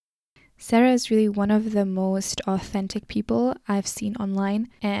Sarah is really one of the most authentic people I've seen online,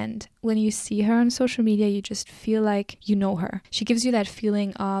 and when you see her on social media, you just feel like you know her. She gives you that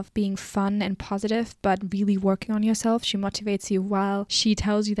feeling of being fun and positive, but really working on yourself. She motivates you while she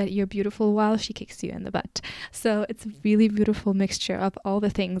tells you that you're beautiful, while she kicks you in the butt. So it's a really beautiful mixture of all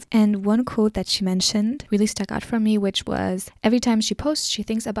the things. And one quote that she mentioned really stuck out for me, which was, every time she posts, she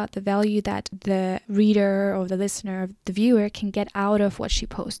thinks about the value that the reader or the listener, the viewer can get out of what she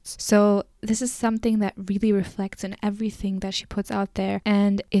posts. So this is something that really reflects in everything that she puts out there.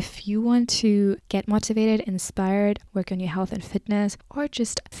 And if you want to get motivated, inspired, work on your health and fitness, or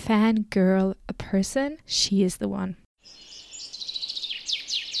just fangirl a person, she is the one.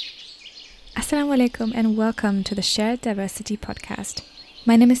 Assalamu alaikum and welcome to the Shared Diversity podcast.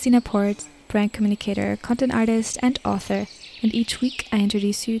 My name is Sina Port, brand communicator, content artist, and author. And each week I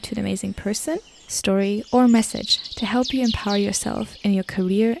introduce you to an amazing person, story, or message to help you empower yourself in your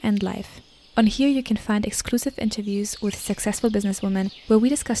career and life. On here you can find exclusive interviews with successful businesswomen where we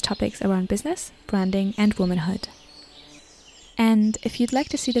discuss topics around business, branding, and womanhood. And if you'd like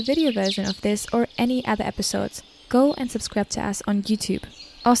to see the video version of this or any other episodes, go and subscribe to us on YouTube.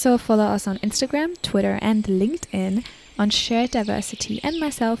 Also follow us on Instagram, Twitter, and LinkedIn on Shared Diversity and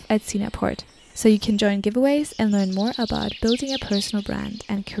myself at Sina Port, so you can join giveaways and learn more about building a personal brand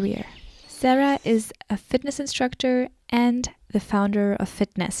and career. Sarah is a fitness instructor and the founder of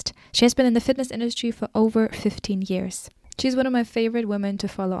Fitnest. She has been in the fitness industry for over 15 years. She's one of my favorite women to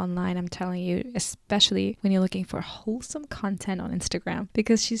follow online, I'm telling you, especially when you're looking for wholesome content on Instagram,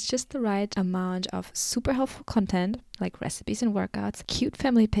 because she's just the right amount of super helpful content, like recipes and workouts, cute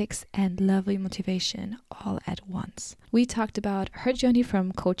family pics, and lovely motivation all at once. We talked about her journey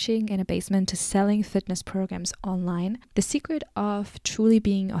from coaching in a basement to selling fitness programs online, the secret of truly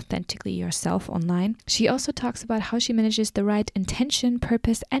being authentically yourself online. She also talks about how she manages the right intention,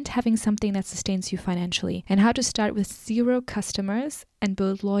 purpose, and having something that sustains you financially, and how to start with 0 customers and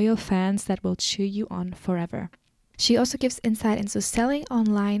build loyal fans that will cheer you on forever. She also gives insight into selling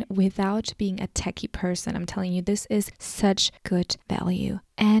online without being a techie person. I'm telling you, this is such good value.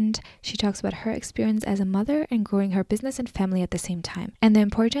 And she talks about her experience as a mother and growing her business and family at the same time, and the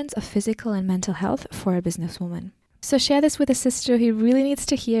importance of physical and mental health for a businesswoman. So share this with a sister who really needs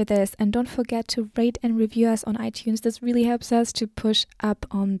to hear this, and don't forget to rate and review us on iTunes. This really helps us to push up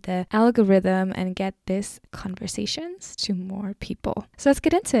on the algorithm and get these conversations to more people. So let's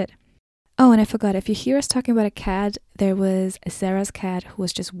get into it. Oh, and I forgot, if you hear us talking about a cat, there was Sarah's cat who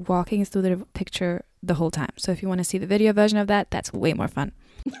was just walking through the picture the whole time. So if you want to see the video version of that, that's way more fun.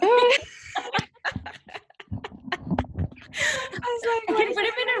 I was like, I can put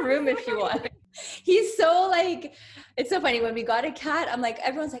him in a room if you want. He's so like, it's so funny. When we got a cat, I'm like,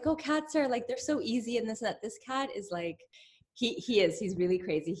 everyone's like, oh, cats are like, they're so easy and this and that. This cat is like, he's really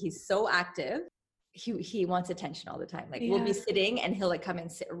crazy. He's so active. He wants attention all the time. Like we'll be sitting and he'll like come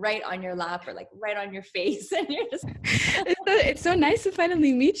and sit right on your lap or like right on your face, and you're just it's so nice to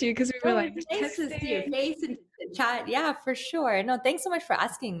finally meet you, because we were like, it's nice to see your face and to chat. Yeah, for sure. No, thanks so much for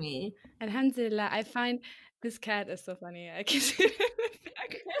asking me. Alhamdulillah, I find this cat is so funny. I can see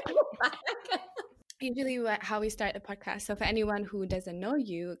Usually how we start the podcast. So for anyone who doesn't know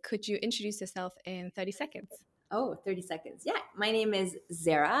you, could you introduce yourself in 30 seconds? Oh, 30 seconds. Yeah. My name is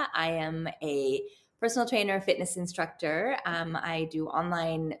Zara. I am a personal trainer, fitness instructor. I do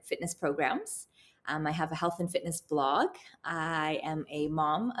online fitness programs. I have a health and fitness blog. I am a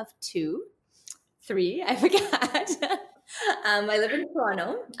mom of 3, I forgot. I live in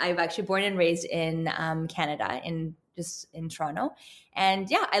Toronto. I've actually born and raised in Canada, in Toronto. And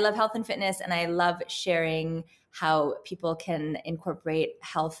yeah, I love health and fitness, and I love sharing how people can incorporate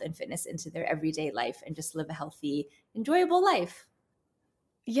health and fitness into their everyday life and just live a healthy, enjoyable life.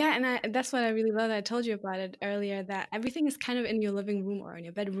 Yeah, and that's what I really love. I told you about it earlier, that everything is kind of in your living room or in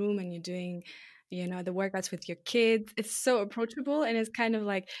your bedroom, and you're doing, the workouts with your kids. It's so approachable, and it's kind of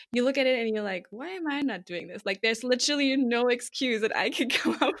like, you look at it and you're like, why am I not doing this? Like, there's literally no excuse that I could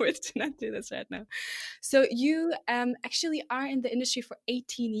come up with to not do this right now. So you actually are in the industry for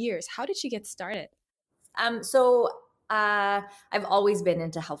 18 years. How did you get started? I've always been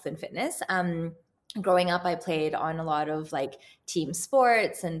into health and fitness. Growing up, I played on a lot of like team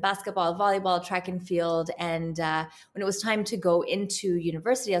sports and basketball, volleyball, track and field. And when it was time to go into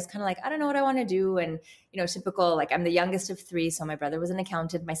university, I was kind of like, I don't know what I want to do. And, typical, like I'm the youngest of 3. So my brother was an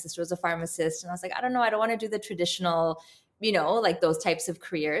accountant. My sister was a pharmacist. And I was like, I don't know. I don't want to do the traditional, like those types of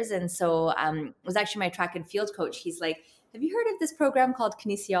careers. And so it was actually my track and field coach. He's like, have you heard of this program called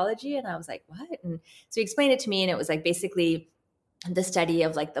kinesiology? And I was like, what? And so he explained it to me. And it was like basically the study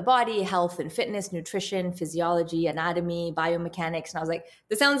of like the body, health and fitness, nutrition, physiology, anatomy, biomechanics. And I was like,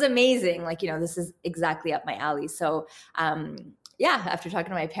 this sounds amazing. Like, this is exactly up my alley. So, yeah, after talking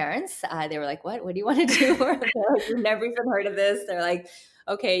to my parents, they were like, what do you want to do? They're like, you've never even heard of this. They're like,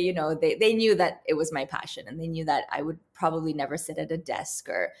 okay, they knew that it was my passion, and they knew that I would probably never sit at a desk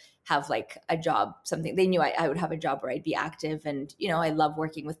or have like a job, something. They knew I would have a job where I'd be active, and, I love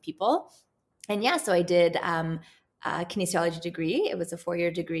working with people. And yeah, so I did a kinesiology degree. It was a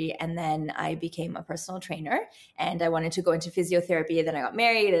 4-year degree. And then I became a personal trainer, and I wanted to go into physiotherapy. Then I got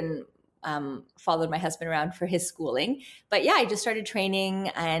married and followed my husband around for his schooling. But yeah, I just started training,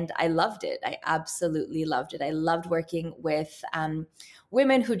 and I loved it. I absolutely loved it. I loved working with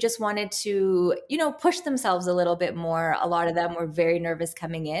women who just wanted to, push themselves a little bit more. A lot of them were very nervous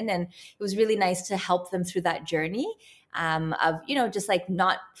coming in, and it was really nice to help them through that journey of, just like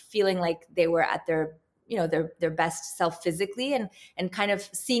not feeling like they were at their their best self physically, and kind of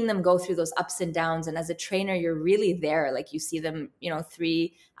seeing them go through those ups and downs. And as a trainer, you're really there. Like you see them,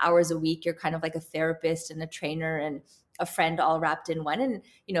 3 hours a week. You're kind of like a therapist and a trainer and a friend all wrapped in one.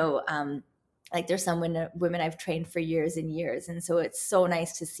 And, like there's some women I've trained for years and years. And so it's so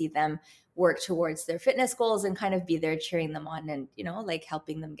nice to see them work towards their fitness goals and kind of be there cheering them on and, like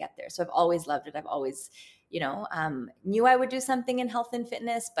helping them get there. So I've always loved it. I've always knew I would do something in health and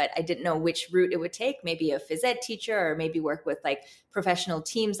fitness, but I didn't know which route it would take. Maybe a phys ed teacher, or maybe work with like professional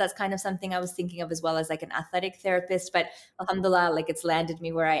teams. That's kind of something I was thinking of, as well as like an athletic therapist. But alhamdulillah, like it's landed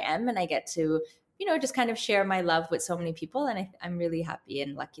me where I am, and I get to, just kind of share my love with so many people. And I'm really happy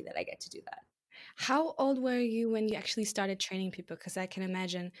and lucky that I get to do that. How old were you when you actually started training people? Because I can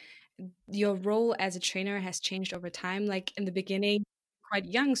imagine your role as a trainer has changed over time. Like in the beginning, quite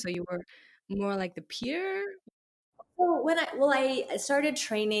young, so you were more like the peer. So I started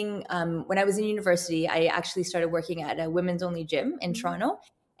training when I was in university. I actually started working at a women's only gym in Toronto.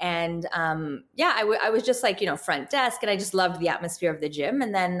 And I was just like, front desk, and I just loved the atmosphere of the gym.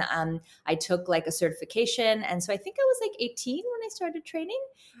 And then I took like a certification. And so I think I was like 18 when I started training,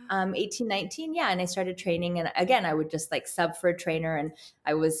 18, 19. Yeah. And I started training. And again, I would just like sub for a trainer. And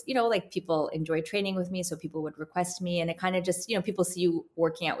I was, like people enjoy training with me. So people would request me, and it kind of just, people see you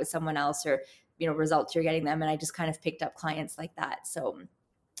working out with someone else, or, results you're getting them. And I just kind of picked up clients like that. So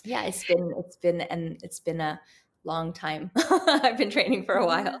yeah, it's been a long time. I've been training for a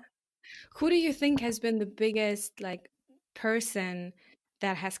while. Who do you think has been the biggest like person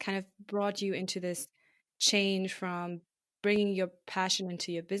that has kind of brought you into this change from bringing your passion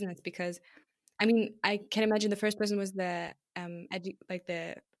into your business? Because I mean, I can imagine the first person was the how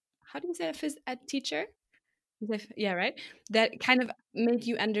do you say a phys ed teacher? Yeah, right. That kind of made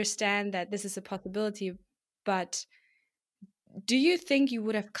you understand that this is a possibility. But do you think you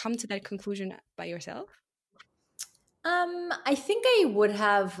would have come to that conclusion by yourself? I think I would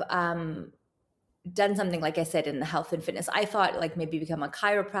have done something, like I said, in the health and fitness. I thought like maybe become a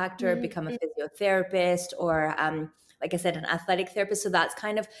chiropractor, become a physiotherapist, or like I said, an athletic therapist. So that's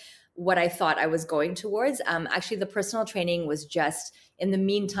kind of what I thought I was going towards. Actually, the personal training was just in the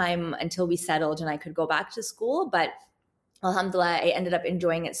meantime until we settled and I could go back to school. But alhamdulillah, I ended up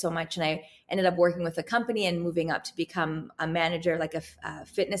enjoying it so much, and I ended up working with a company and moving up to become a manager, like a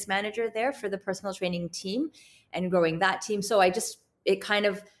fitness manager there for the personal training team, and growing that team. So it kind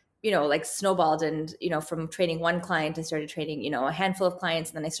of, like snowballed, and, from training one client, I started training, a handful of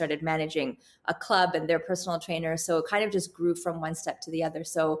clients, and then I started managing a club and their personal trainer. So it kind of just grew from one step to the other.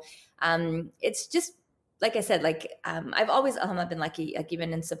 So it's just, like I said, like I've always been lucky, like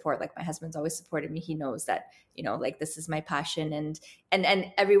even in support, like my husband's always supported me. He knows that, like this is my passion,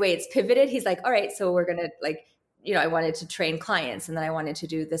 and every way it's pivoted, he's like, all right, so we're going to like, I wanted to train clients, and then I wanted to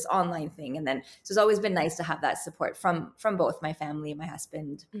do this online thing. And then, so it's always been nice to have that support from both my family and my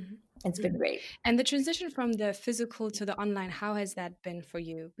husband. It's been great. And the transition from the physical to the online, how has that been for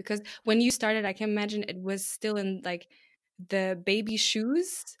you? Because when you started, I can imagine it was still in like the baby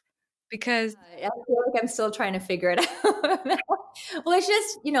shoes. Because I feel like I'm still trying to figure it out. Well, it's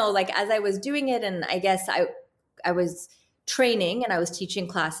just, like as I was doing it, and I guess I was training and I was teaching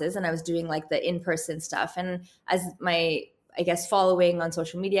classes, and I was doing like the in-person stuff. And as my, I guess, following on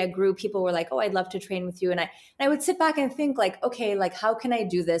social media grew, people were like, oh, I'd love to train with you. And I would sit back and think like, okay, like how can I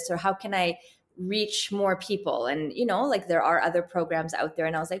do this, or how can I reach more people? And, like there are other programs out there.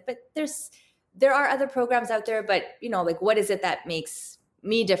 And I was like, but there are other programs out there, but, like what is it that makes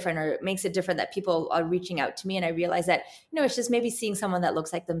me different, or makes it different that people are reaching out to me? And I realized that, it's just maybe seeing someone that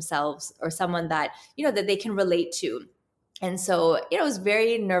looks like themselves, or someone that, that they can relate to. And so, it was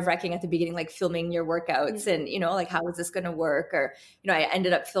very nerve-wracking at the beginning, like filming your workouts and, like, how is this going to work? Or, I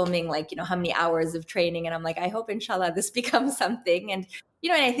ended up filming like, how many hours of training. And I'm like, I hope inshallah this becomes something. And,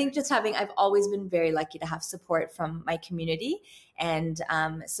 and I think I've always been very lucky to have support from my community. And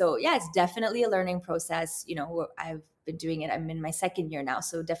so, yeah, it's definitely a learning process. I've been doing it. I'm in my second year now.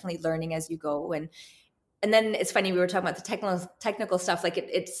 So definitely learning as you go. And then it's funny, we were talking about the technical stuff. Like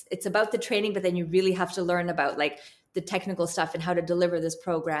it's about the training, but then you really have to learn about like the technical stuff and how to deliver this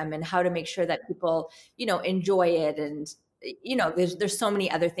program and how to make sure that people, enjoy it. And, there's so many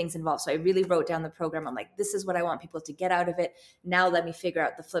other things involved. So I really wrote down the program. I'm like, this is what I want people to get out of it. Now let me figure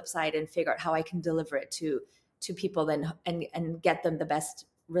out the flip side and figure out how I can deliver it to people then and get them the best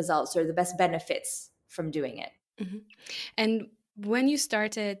results or the best benefits from doing it. Mm-hmm. And when you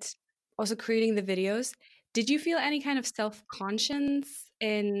started also creating the videos, did you feel any kind of self-conscience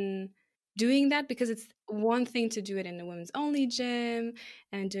in doing that? Because it's one thing to do it in a women's only gym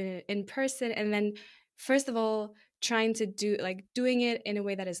and do it in person, and then first of all trying to doing it in a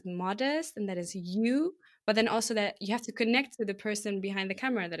way that is modest and that is you, but then also that you have to connect to the person behind the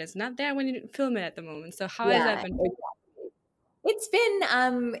camera that is not there when you film it at the moment. So how has that been?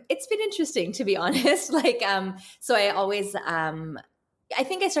 It's been interesting, to be honest. Like, so I always, I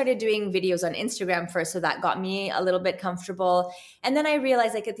think I started doing videos on Instagram first. So that got me a little bit comfortable. And then I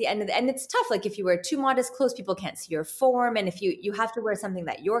realized like at the end and it's tough. Like if you wear too modest clothes, people can't see your form. And if you have to wear something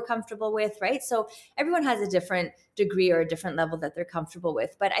that you're comfortable with, right? So everyone has a different degree or a different level that they're comfortable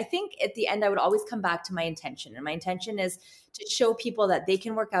with. But I think at the end, I would always come back to my intention. And my intention is to show people that they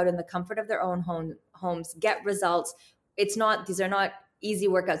can work out in the comfort of their own homes, get results. These are not easy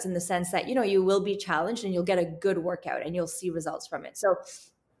workouts in the sense that, you will be challenged and you'll get a good workout and you'll see results from it. So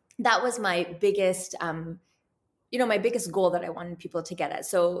that was my biggest, my biggest goal that I wanted people to get at.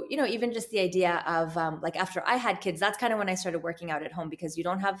 So, even just the idea of like after I had kids, that's kind of when I started working out at home because you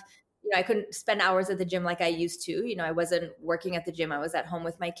don't have, I couldn't spend hours at the gym like I used to. I wasn't working at the gym. I was at home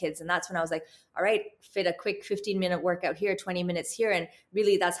with my kids. And that's when I was like, all right, fit a quick 15-minute workout here, 20 minutes here. And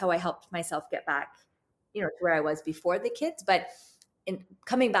really that's how I helped myself get back, to where I was before the kids. But in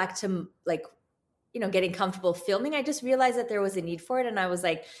coming back to like, getting comfortable filming, I just realized that there was a need for it. And I was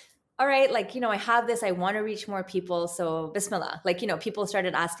like, all right, like, I have this, I want to reach more people. So Bismillah, like, people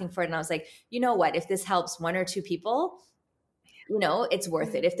started asking for it. And I was like, you know what, if this helps one or two people, it's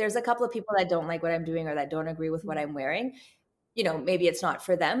worth it. If there's a couple of people that don't like what I'm doing or that don't agree with what I'm wearing, maybe it's not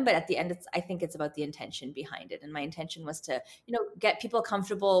for them, but at the end, I think it's about the intention behind it. And my intention was to, get people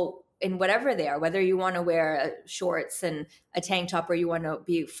comfortable in whatever they are, whether you want to wear shorts and a tank top or you want to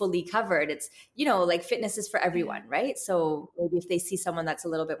be fully covered. It's, like fitness is for everyone, right? So maybe if they see someone that's a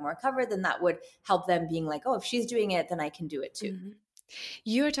little bit more covered, then that would help them being like, oh, if she's doing it, then I can do it too. Mm-hmm.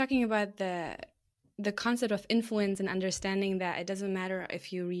 You were talking about the concept of influence and understanding that it doesn't matter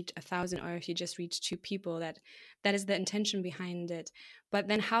if you reach 1,000 or if you just reach 2 people, that is the intention behind it. But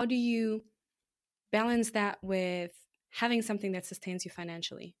then how do you balance that with having something that sustains you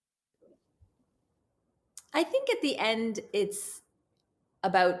financially? I think at the end, it's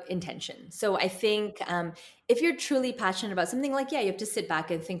about intention. So I think if you're truly passionate about something, like, you have to sit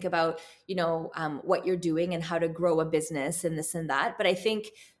back and think about, what you're doing and how to grow a business and this and that. But I think,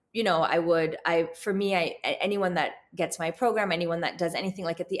 anyone that gets my program, anyone that does anything,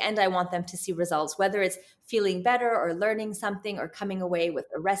 like at the end, I want them to see results, whether it's feeling better or learning something or coming away with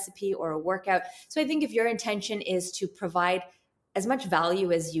a recipe or a workout. So I think if your intention is to provide as much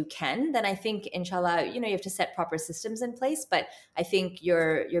value as you can, then I think, inshallah, you have to set proper systems in place, but I think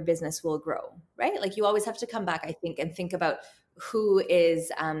your business will grow, right? Like you always have to come back, I think, and think about who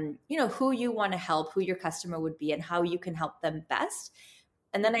is, who you want to help, who your customer would be and how you can help them best.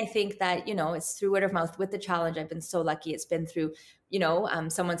 And then I think that, it's through word of mouth with the challenge. I've been so lucky. It's been through,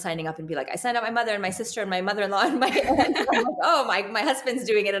 someone signing up and be like, I signed up my mother and my sister and my mother-in-law and my aunt. I'm like, oh, my husband's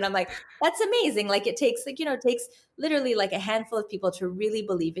doing it. And I'm like, that's amazing. Like it takes literally like a handful of people to really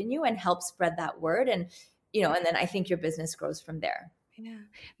believe in you and help spread that word. And, and then I think your business grows from there. Yeah.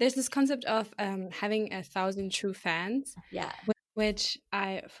 There's this concept of having 1,000 true fans. Yeah. Which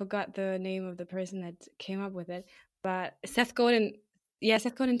I forgot the name of the person that came up with it, but Seth Godin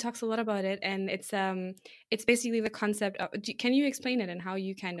talks a lot about it, and it's basically the concept of. Can you explain it and how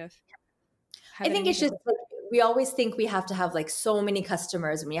you kind of? I think it's just like, we always think we have to have like so many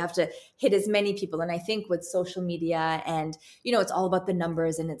customers and we have to hit as many people. And I think with social media and, it's all about the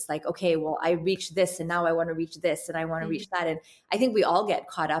numbers and it's like, okay, well, I reached this and now I want to reach this and I want to reach that. And I think we all get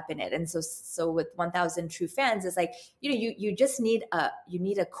caught up in it. And so with 1,000 true fans, it's like, you just need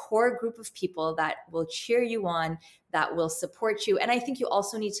a core group of people that will cheer you on, that will support you. And I think you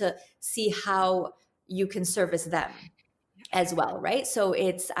also need to see how you can service them. as well, right? So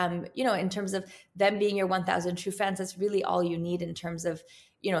it's, in terms of them being your 1,000 true fans, that's really all you need in terms of,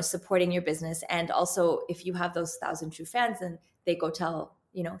 supporting your business. And also, if you have those 1,000 true fans, then they go tell,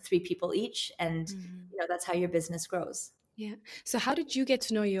 3 people each, and that's how your business grows. Yeah. So how did you get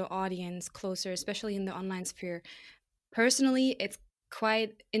to know your audience closer, especially in the online sphere? Personally, it's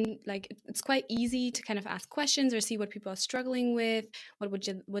quite easy to kind of ask questions or see what people are struggling with,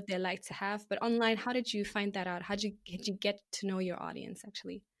 what they like to have. But online, how did you find that out? How did you get to know your audience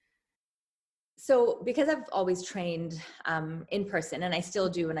actually? So because I've always trained in person, and I still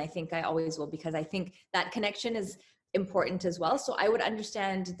do, and I think I always will, because I think that connection is important as well. So I would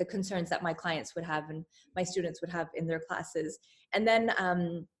understand the concerns that my clients would have and my students would have in their classes. And then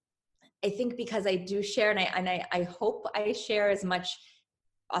I think because I do share, and I hope I share as much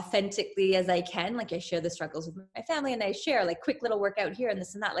authentically as I can. Like I share the struggles with my family, and I share like quick little workout here and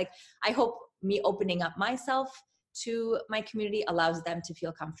this and that. Like I hope me opening up myself to my community allows them to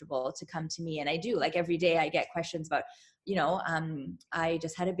feel comfortable to come to me. And I do, like every day I get questions about, I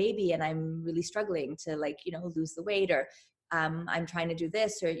just had a baby and I'm really struggling to lose the weight, or I'm trying to do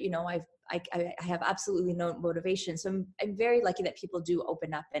this, or, I have absolutely no motivation. So I'm very lucky that people do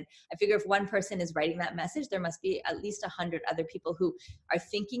open up. And I figure if one person is writing that message, there must be at least 100 other people who are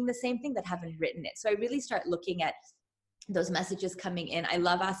thinking the same thing that haven't written it. So I really start looking at those messages coming in. I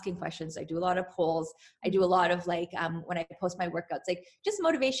love asking questions. I do a lot of polls. I do a lot of when I post my workouts, like just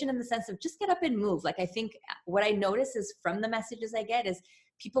motivation in the sense of just get up and move. Like I think what I notice is from the messages I get is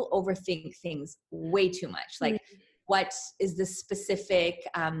people overthink things way too much. Like what is the specific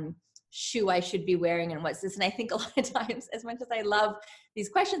shoe I should be wearing, and what's this? And I think a lot of times, as much as I love these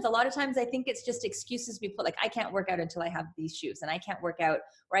questions, a lot of times I think it's just excuses we put, like I can't work out until I have these shoes, and I can't work out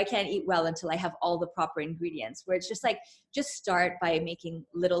or I can't eat well until I have all the proper ingredients, where it's just like, just start by making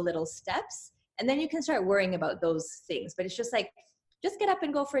little steps, and then you can start worrying about those things. But it's just like, just get up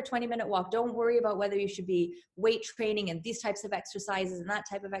and go for a 20-minute walk. Don't worry about whether you should be weight training and these types of exercises and that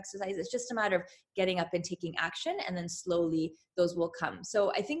type of exercise. It's just a matter of getting up and taking action, and then slowly those will come.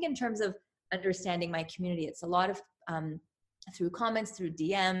 So I think in terms of understanding my community, it's a lot of through comments, through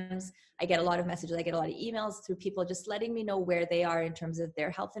DMs. I get a lot of messages. I get a lot of emails through people just letting me know where they are in terms of their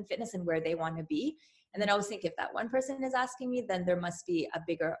health and fitness and where they want to be. And then I always think, if that one person is asking me, then there must be a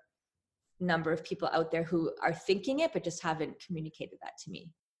bigger number of people out there who are thinking it, but just haven't communicated that to me.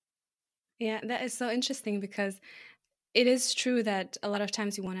 Yeah, that is so interesting, because it is true that a lot of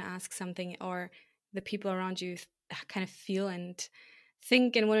times you want to ask something, or the people around you kind of feel and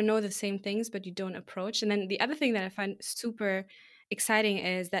think and want to know the same things, but you don't approach. And then the other thing that I find super exciting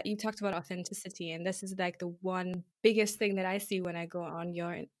is that you talked about authenticity. And this is like the one biggest thing that I see when I go on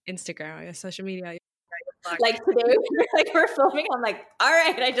your Instagram or your social media. Like today, we're filming, I'm like, all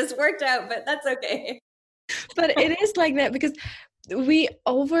right, I just worked out, but that's okay. But it is like that because we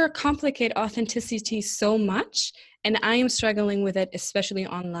overcomplicate authenticity so much, and I am struggling with it, especially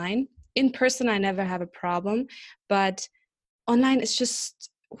online. In person, I never have a problem, but online, it's just,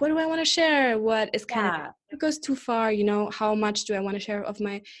 what do I want to share? What is kind of, it goes too far, how much do I want to share of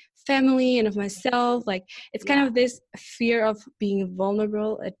my family and of myself? Like, it's kind of this fear of being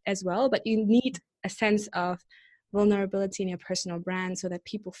vulnerable as well, but you need a sense of vulnerability in your personal brand so that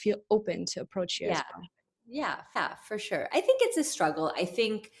people feel open to approach you as well. Yeah, for sure. I think it's a struggle. I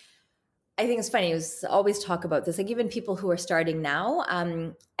think it's funny. It was always talk about this, like even people who are starting now.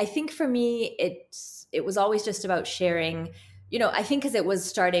 I think for me, it was always just about sharing, I think because it was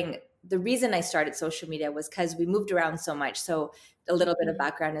starting, the reason I started social media was because we moved around so much. So a little bit of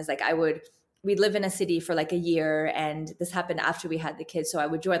background is like, we'd live in a city for like a year, and this happened after we had the kids. So I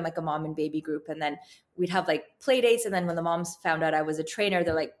would join like a mom and baby group, and then we'd have like play dates. And then when the moms found out I was a trainer,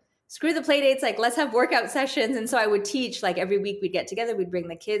 they're like, screw the play dates, like let's have workout sessions. And so I would teach, like every week we'd get together, we'd bring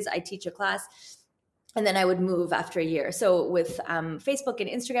the kids, I'd teach a class, and then I would move after a year. So with Facebook and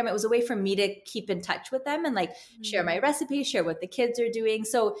Instagram, it was a way for me to keep in touch with them and like share my recipes, share what the kids are doing.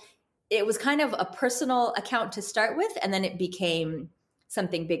 So it was kind of a personal account to start with, and then it became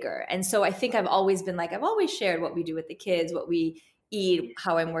something bigger. And so I think I've always been like, I've always shared what we do with the kids, what we eat,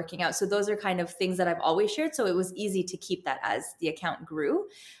 how I'm working out. So those are kind of things that I've always shared. So it was easy to keep that as the account grew.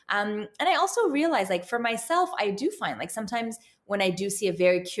 And I also realized, like for myself, I do find like sometimes when I do see a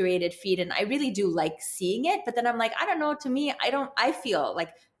very curated feed, and I really do like seeing it, but then I'm like, I don't know, to me, I feel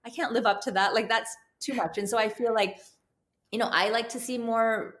like I can't live up to that. Like that's too much. And so I feel like, I like to see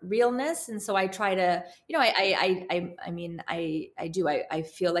more realness. And so I try to, I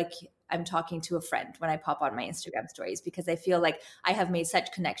feel like I'm talking to a friend when I pop on my Instagram stories, because I feel like I have made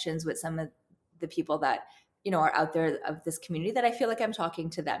such connections with some of the people that, are out there of this community, that I feel like I'm talking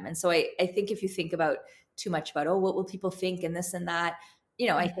to them. And so I think if you think about too much about, oh, what will people think and this and that.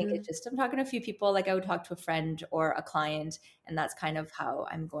 I think it's just, I'm talking to a few people, like I would talk to a friend or a client, and that's kind of how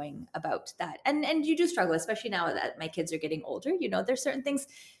I'm going about that. And you do struggle, especially now that my kids are getting older. There's certain things,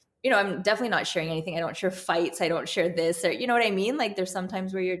 I'm definitely not sharing anything. I don't share fights. I don't share this, or, you know what I mean? Like there's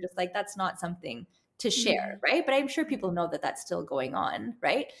sometimes where you're just like, that's not something to share. Right. But I'm sure people know that that's still going on.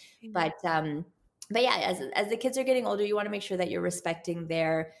 Right. But yeah, as the kids are getting older, you want to make sure that you're respecting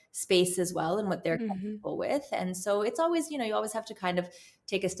their space as well and what they're comfortable with. And so it's always, you always have to kind of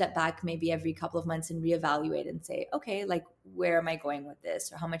take a step back, maybe every couple of months, and reevaluate and say, okay, like, where am I going with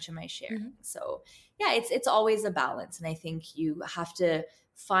this, or how much am I sharing? So yeah, it's always a balance. And I think you have to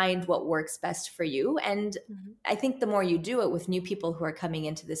find what works best for you. And I think the more you do it with new people who are coming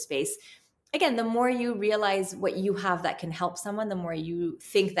into the space, again, the more you realize what you have that can help someone, the more you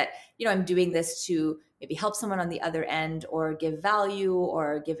think that, I'm doing this to maybe help someone on the other end, or give value,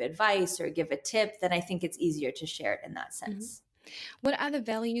 or give advice, or give a tip, then I think it's easier to share it in that sense. What other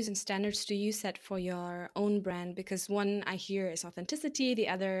values and standards do you set for your own brand? Because one I hear is authenticity. The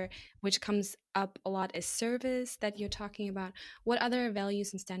other, which comes up a lot, is service that you're talking about. What other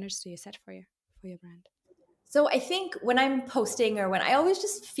values and standards do you set for your brand? So I think when I'm posting, or when I always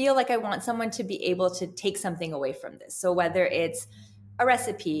just feel like I want someone to be able to take something away from this. So whether it's a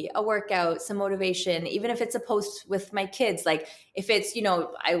recipe, a workout, some motivation, even if it's a post with my kids, like if it's,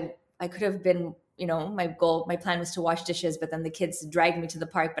 I could have been, my plan was to wash dishes, but then the kids dragged me to the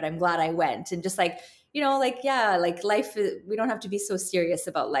park, but I'm glad I went. And just like, yeah, like life, we don't have to be so serious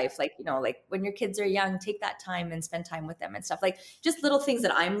about life. Like, like when your kids are young, take that time and spend time with them and stuff, like just little things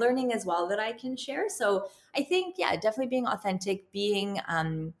that I'm learning as well that I can share. So I think, yeah, definitely being authentic, being,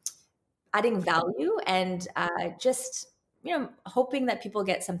 adding value, and just, hoping that people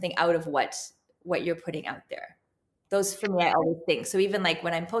get something out of what you're putting out there. Those for me, I always think. So even like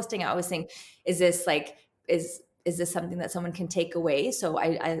when I'm posting, I always think, is this like, is this something that someone can take away? So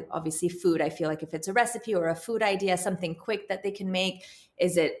I obviously food, I feel like if it's a recipe or a food idea, something quick that they can make,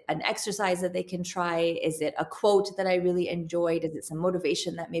 is it an exercise that they can try? Is it a quote that I really enjoyed? Is it some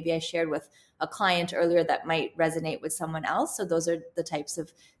motivation that maybe I shared with a client earlier that might resonate with someone else? So those are the types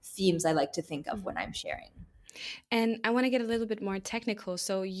of themes I like to think of when I'm sharing. And I want to get a little bit more technical.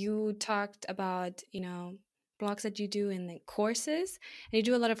 So you talked about, blogs that you do in the courses, and you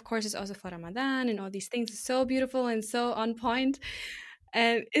do a lot of courses also for Ramadan and all these things. It's so beautiful and so on point.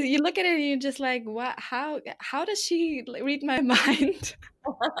 And you look at it and you're just like, what? How does she read my mind?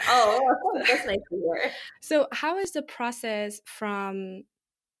 Oh, that's nice to hear. So how is the process from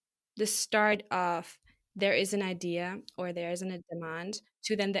the start of there is an idea or there isn't a demand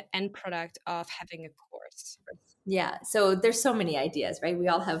to then the end product of having a course? Yeah. So there's so many ideas, right? We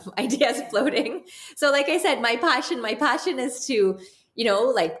all have ideas floating. So like I said, my passion is to,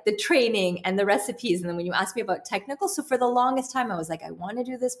 like the training and the recipes. And then when you ask me about technical, so for the longest time, I was like, I want to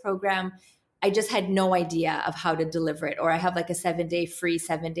do this program. I just had no idea of how to deliver it. Or I have like a 7-day free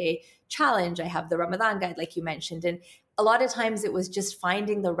 7-day challenge. I have the Ramadan guide, like you mentioned. And a lot of times it was just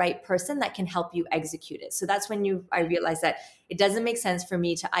finding the right person that can help you execute it. So that's when I realized that it doesn't make sense for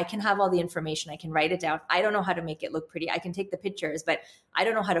me I can have all the information, I can write it down. I don't know how to make it look pretty. I can take the pictures, but I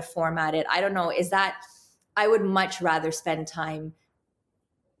don't know how to format it. I don't know. I would much rather spend time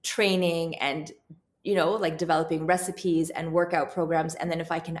training and, like developing recipes and workout programs. And then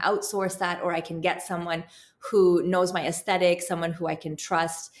if I can outsource that, or I can get someone who knows my aesthetic, someone who I can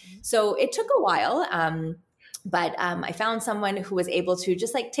trust. So it took a while. But I found someone who was able to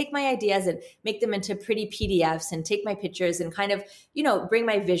just like take my ideas and make them into pretty PDFs and take my pictures and kind of, bring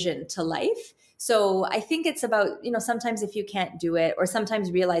my vision to life. So I think it's about, sometimes if you can't do it, or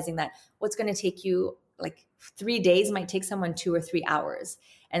sometimes realizing that what's going to take you like 3 days might take someone 2 or 3 hours.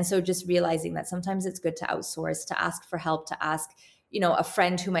 And so just realizing that sometimes it's good to outsource, to ask for help, to ask, a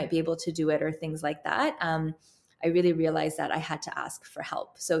friend who might be able to do it, or things like that. I really realized that I had to ask for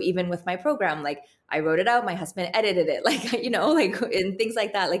help. So even with my program, like I wrote it out, my husband edited it, like, and things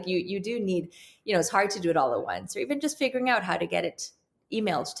like that. Like you do need, it's hard to do it all at once, or even just figuring out how to get it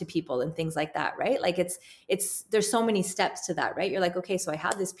emailed to people and things like that, right? Like there's so many steps to that, right? You're like, okay, so I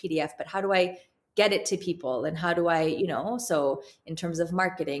have this PDF, but how do I get it to people? And how do I, so in terms of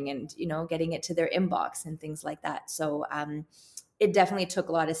marketing and, getting it to their inbox and things like that. So it definitely took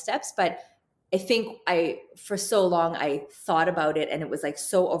a lot of steps, but I think for so long, I thought about it and it was like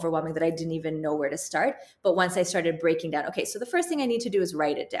so overwhelming that I didn't even know where to start. But once I started breaking down, okay, so the first thing I need to do is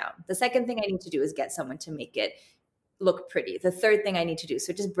write it down. The second thing I need to do is get someone to make it look pretty. The third thing I need to do.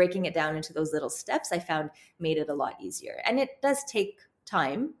 So just breaking it down into those little steps, I found made it a lot easier. And it does take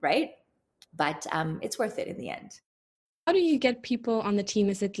time, right? But it's worth it in the end. How do you get people on the team?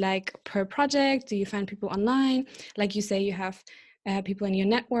 Is it like per project? Do you find people online? Like you say, you have people in your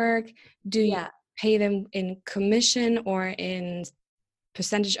network. Do you pay them in commission or in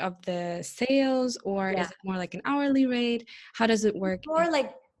percentage of the sales, or is it more like an hourly rate? How does it work? More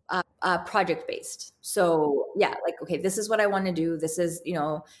like project based. So like, okay, this is what I want to do. This is,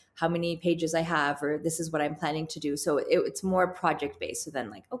 how many pages I have, or this is what I'm planning to do. So it's more project based. So then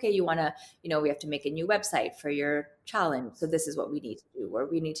like, okay, you want to, we have to make a new website for your challenge. So this is what we need to do, or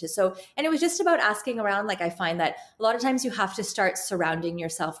we need to. So, and it was just about asking around. Like, I find that a lot of times you have to start surrounding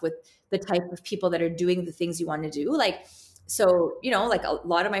yourself with the type of people that are doing the things you want to do. Like, so, like a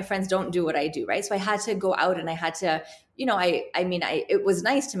lot of my friends don't do what I do, right? So I had to go out and I had to, it was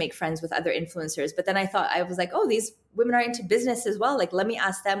nice to make friends with other influencers, but then I was like, oh, these women are into business as well. Like, let me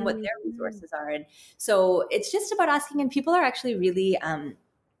ask them what their resources are. And so it's just about asking, and people are actually really,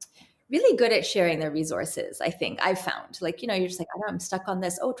 really good at sharing their resources. I think I've found, like, you're just like, I don't know, I'm stuck on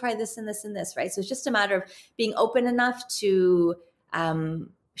this. Oh, try this and this and this, right? So it's just a matter of being open enough to,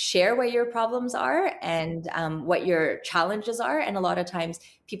 share what your problems are and what your challenges are. And a lot of times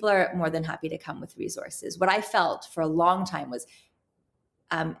people are more than happy to come with resources. What I felt for a long time was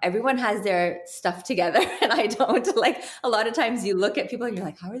everyone has their stuff together and I don't. Like, a lot of times you look at people and you're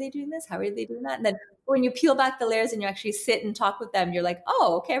like, how are they doing this? How are they doing that? And then when you peel back the layers and you actually sit and talk with them, you're like,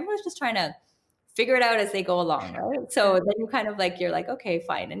 oh, okay, everyone's just trying to figure it out as they go along, right? So then you kind of like, you're like, okay,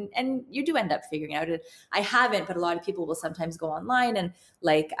 fine. And you do end up figuring out it. I haven't, but a lot of people will sometimes go online and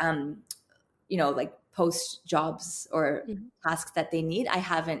like, like post jobs or tasks that they need. I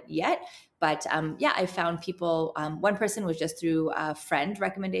haven't yet, but I found people, one person was just through a friend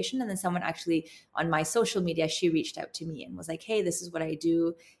recommendation. And then someone actually on my social media, she reached out to me and was like, hey, this is what I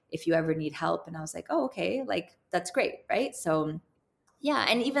do if you ever need help. And I was like, oh, okay, like, that's great. Right. So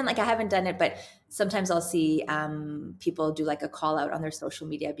and even like, I haven't done it, but sometimes I'll see people do like a call out on their social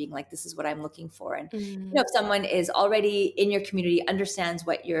media being like, this is what I'm looking for. And, if someone is already in your community, understands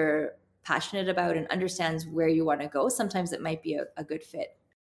what you're passionate about and understands where you want to go, sometimes it might be a good fit.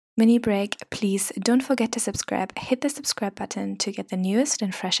 Mini break, please don't forget to subscribe. Hit the subscribe button to get the newest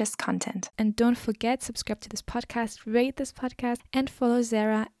and freshest content. And don't forget, subscribe to this podcast, rate this podcast, and follow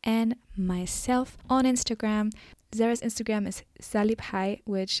Zara and myself on Instagram. Zara's Instagram is Zallibhai,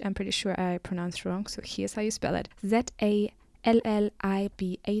 which I'm pretty sure I pronounced wrong, so here's how you spell it. Zallibhai.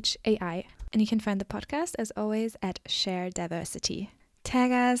 And you can find the podcast, as always, at Share Diversity.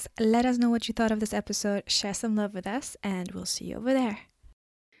 Tag us, let us know what you thought of this episode, share some love with us, and we'll see you over there.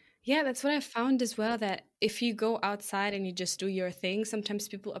 Yeah, that's what I found as well, that if you go outside and you just do your thing, sometimes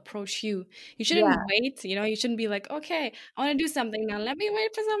people approach you. You shouldn't wait, you shouldn't be like, okay, I want to do something now. Let me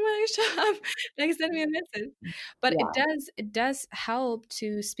wait for someone to show up. Like, send me a message. But it does help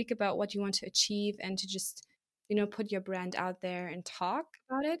to speak about what you want to achieve and to just, put your brand out there and talk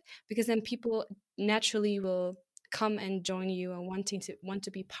about it, because then people naturally will come and join you and want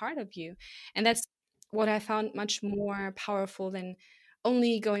to be part of you. And that's what I found much more powerful than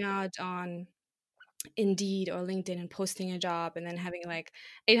only going out on Indeed or LinkedIn and posting a job and then having like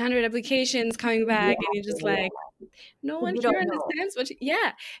 800 applications coming back and you're just like, no one here understands what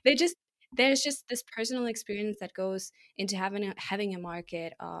there's just this personal experience that goes into having a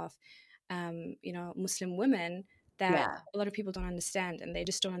market of Muslim women that a lot of people don't understand, and they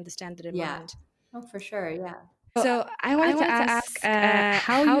just don't understand the demand. Oh, for sure. So I wanted to ask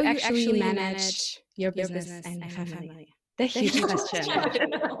how you actually manage your business and family. The huge question.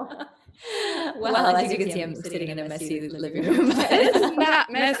 Well, as you can see, I'm sitting in a messy living room. It's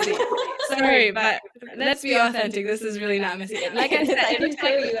not messy. Sorry, but let's be authentic. This is really not messy. Like I said, it looks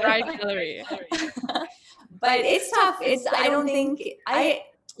like a fried celery. But it's tough. I don't think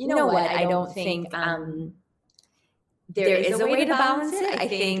there is a way to balance it. I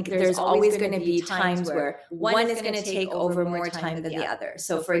think there's always going to be times where one is going to take over more time than the other.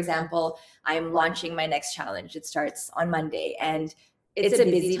 So for example, I'm launching my next challenge. It starts on Monday and it's a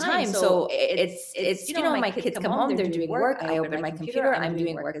busy time. So it's my kids come home, they're doing work. I open my computer, I'm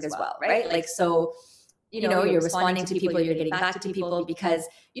doing work as well, right? Like, so, you're responding to people, you're getting back to people because,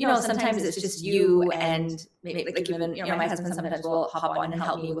 sometimes it's just you and maybe like even, my husband sometimes will hop on and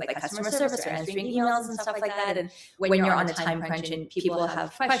help me with like customer service or answering emails and stuff like that. And when you're on a time crunch and people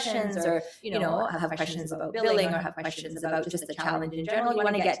have questions or, have questions about billing or have questions about just the challenge in general, you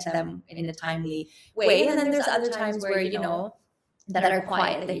want to get to them in a timely way. And then there's other times where, that are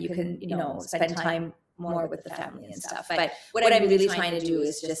quiet that you can, spend time more with the family and stuff. But what I'm really trying to do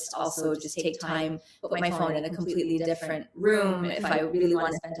is just also just take time, put my phone in a completely different room if I really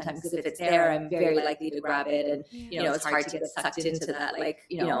want to spend time, because if it's there, I'm very likely to grab it. And, it's hard to get sucked into that. Like,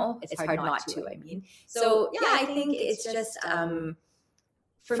 it's hard not to, I mean. So yeah, I think it's just,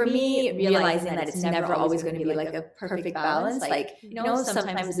 for me, realizing that it's never always going to be like a perfect balance. Like,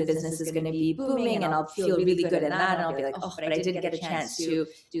 sometimes the business is going to be booming and I'll feel really good in that. And I'll be like, oh, but I didn't get a chance to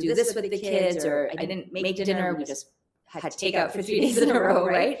do this with the kids, or I didn't make dinner. We just had takeout for 3 days in a row,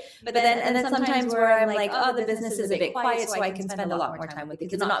 right? But then sometimes where I'm like, oh, the business is a bit quiet, so I can spend a lot more time with the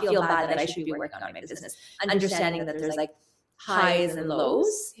kids and not feel bad that I should be working on my business. Understanding that there's like highs and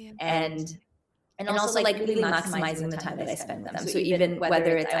lows, and also like really maximizing the time that I spend with them. So even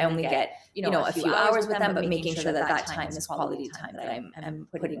whether it's I only get, a few hours with them, but making sure that time is quality time that I'm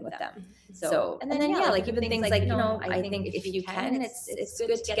putting with them. So, and then like even things like, I think if you can, it's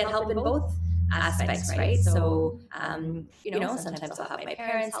good to get help in both aspects, right? So, sometimes I'll have my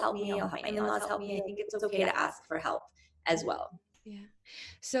parents help me, I'll have my in-laws help me. I think it's okay to ask for help as well. Yeah.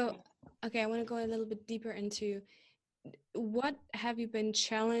 So, okay, I want to go a little bit deeper into what have been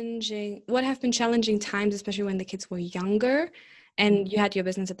challenging times, especially when the kids were younger and you had your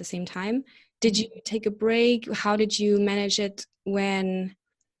business at the same time. Did you take a break? How did you manage it when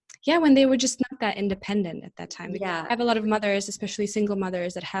they were just not that independent at that time? Because I have a lot of mothers, especially single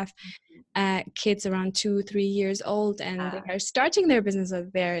mothers, that have kids around 2-3 years old, and they are starting their business,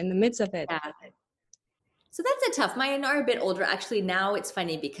 they're in the midst of it. So that's a tough. Mine are a bit older. Actually, now it's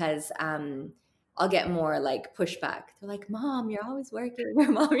funny because I'll get more like pushback. They're like, Mom, you're always working.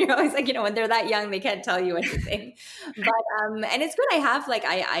 Mom, you're always like, when they're that young, they can't tell you anything. But, and it's good. I have like,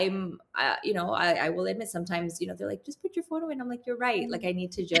 I will admit sometimes, they're like, just put your phone away. And I'm like, you're right. Like, I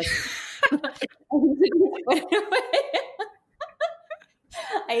need to just,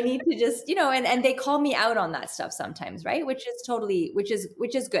 I need to just, and they call me out on that stuff sometimes, right? Which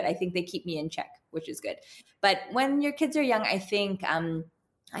is good. I think they keep me in check, which is good. But when your kids are young, I think,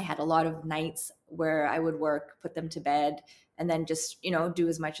 I had a lot of nights where I would work, put them to bed, and then just, do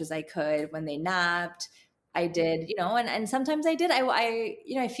as much as I could. When they napped, I did, and sometimes I did.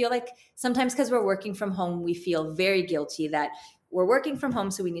 I feel like sometimes because we're working from home, we feel very guilty that we're working from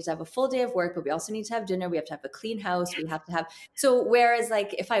home. So we need to have a full day of work, but we also need to have dinner. We have to have a clean house. We have to have, so whereas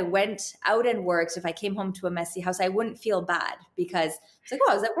like if I went out and worked, if I came home to a messy house, I wouldn't feel bad because it's like,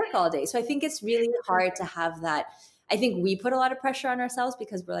 oh, I was at work all day. So I think it's really hard to have that. I think we put a lot of pressure on ourselves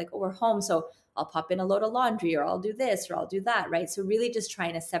because we're like, oh, we're home, so I'll pop in a load of laundry, or I'll do this, or I'll do that, right? So really just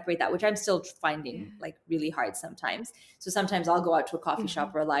trying to separate that, which I'm still finding like really hard sometimes. So sometimes I'll go out to a coffee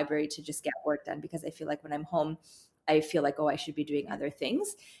shop or a library to just get work done because I feel like when I'm home, I feel like, oh, I should be doing other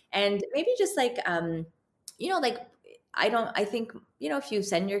things. And maybe just like, like I think, if you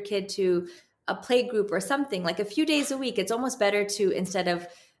send your kid to a play group or something, like a few days a week, it's almost better to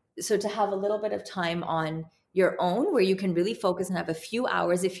have a little bit of time on your own where you can really focus and have a few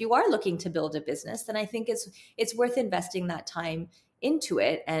hours. If you are looking to build a business, then I think it's worth investing that time into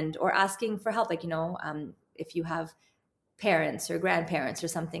it or asking for help. Like, if you have parents or grandparents or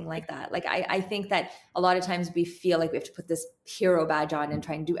something like that. Like, I think that a lot of times we feel like we have to put this hero badge on and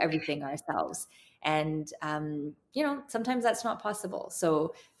try and do everything ourselves. And, sometimes that's not possible.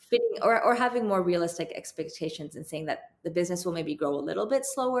 So fitting or having more realistic expectations and saying that the business will maybe grow a little bit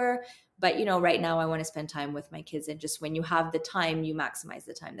slower, but right now I want to spend time with my kids, and just when you have the time, you maximize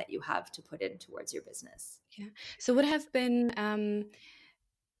the time that you have to put in towards your business. Yeah. So what have been,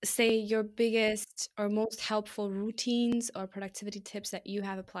 say, your biggest or most helpful routines or productivity tips that you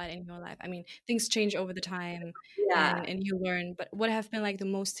have applied in your life? I mean, things change over the time and you learn, but what have been like the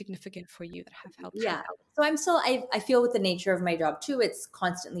most significant for you that have helped? Yeah. So I feel with the nature of my job too, it's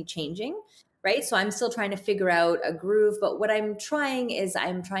constantly changing, right? So I'm still trying to figure out a groove, but what I'm trying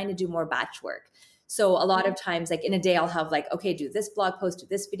to do more batch work. So a lot of times, like in a day, I'll have like, okay, do this blog post, do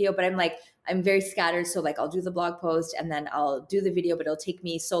this video, but I'm very scattered. So like I'll do the blog post and then I'll do the video, but it'll take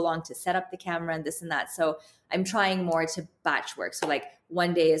me so long to set up the camera and this and that. So I'm trying more to batch work. So like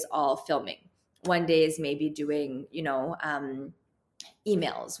one day is all filming. One day is maybe doing,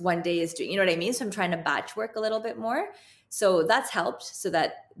 emails. One day is doing, you know what I mean? So I'm trying to batch work a little bit more. So that's helped, so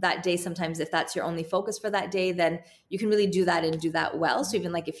that day, sometimes if that's your only focus for that day, then you can really do that and do that well. So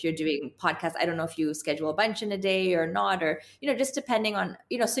even like if you're doing podcasts, I don't know if you schedule a bunch in a day or not, or, just depending on,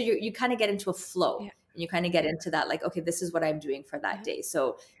 so you kind of get into a flow and you kind of get into that, like, okay, this is what I'm doing for that day.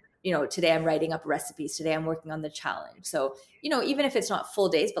 So, today I'm writing up recipes. Today I'm working on the challenge. So, even if it's not full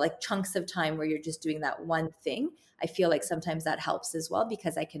days, but like chunks of time where you're just doing that one thing, I feel like sometimes that helps as well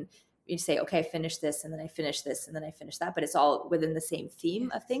because I can, you say, okay, I finished this and then I finished this and then I finished that, but it's all within the same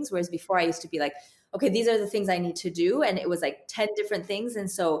theme of things. Whereas before I used to be like, okay, these are the things I need to do. And it was like 10 different things.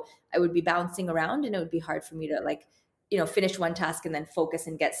 And so I would be bouncing around and it would be hard for me to like, finish one task and then focus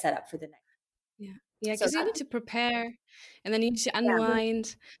and get set up for the next. Yeah. Yeah, So because you need to prepare and then you need to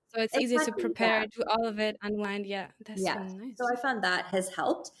unwind. So it's easier to exactly, prepare, do all of it, unwind. Yeah, that's yeah. really nice. So I found that has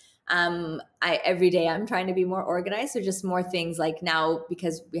helped. Every day I'm trying to be more organized. So just more things like now,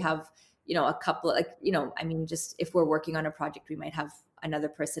 because we have, a couple like, just if we're working on a project, we might have another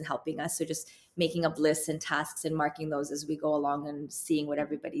person helping us. So just making up lists and tasks and marking those as we go along and seeing what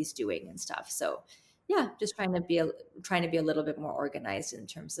everybody's doing and stuff. So yeah, just trying to be a little bit more organized in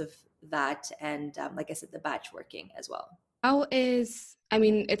terms of that. And like I said, the batch working as well.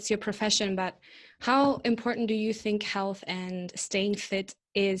 It's your profession, but how important do you think health and staying fit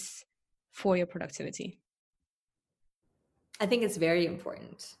is for your productivity? I think it's very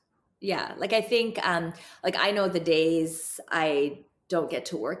important. Yeah. Like I think, I know the days I don't get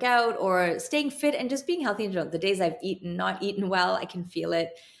to work out or staying fit and just being healthy in general, the days I've not eaten well, I can feel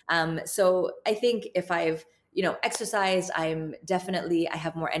it. So I think if I've, exercised, I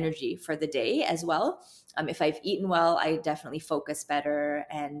have more energy for the day as well. If I've eaten well, I definitely focus better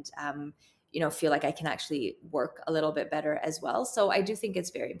and, feel like I can actually work a little bit better as well. So I do think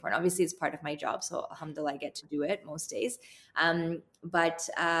it's very important. Obviously, it's part of my job. So alhamdulillah, I get to do it most days. But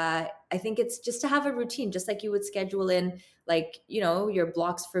I think it's just to have a routine, just like you would schedule in your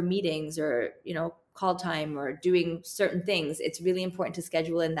blocks for meetings or, call time or doing certain things. It's really important to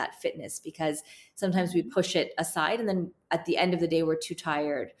schedule in that fitness because sometimes we push it aside and then at the end of the day, we're too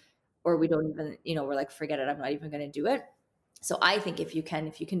tired or we don't even, we're like, forget it. I'm not even going to do it. So I think if you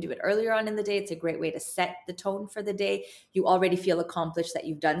can do it earlier on in the day, it's a great way to set the tone for the day. You already feel accomplished that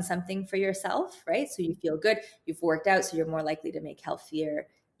you've done something for yourself, right? So you feel good, you've worked out, so you're more likely to make healthier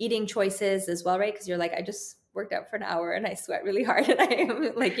eating choices as well, right? Because you're like, I just worked out for an hour and I sweat really hard and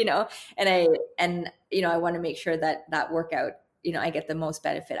I'm like, I want to make sure that workout, I get the most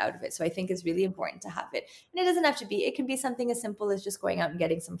benefit out of it. So I think it's really important to have it. And it doesn't have to be, it can be something as simple as just going out and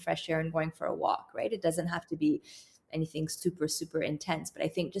getting some fresh air and going for a walk, right? It doesn't have to be anything super, super intense. But I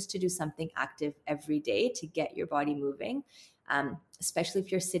think just to do something active every day to get your body moving, especially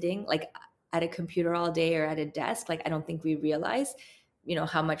if you're sitting like at a computer all day or at a desk, like I don't think we realize,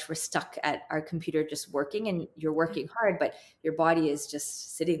 how much we're stuck at our computer just working and you're working hard, but your body is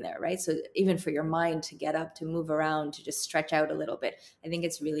just sitting there, right? So even for your mind to get up, to move around, to just stretch out a little bit, I think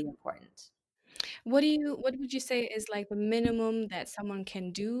it's really important. What would you say is like the minimum that someone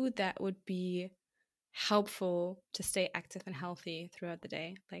can do that would be helpful to stay active and healthy throughout the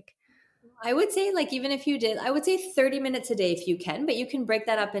day? Like I would say even if you did, I would say 30 minutes a day if you can, but you can break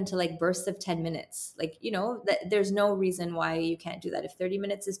that up into like bursts of 10 minutes. There's no reason why you can't do that. If 30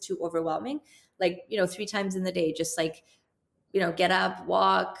 minutes is too overwhelming, 3 times in the day, just get up,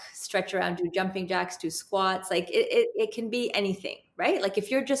 walk, stretch around, do jumping jacks, do squats. It can be anything, right? Like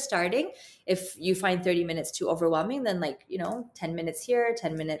if you're just starting, if you find 30 minutes too overwhelming, then 10 minutes here,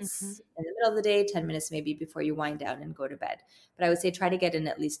 10 minutes in the middle of the day, 10 minutes maybe before you wind down and go to bed. But I would say try to get in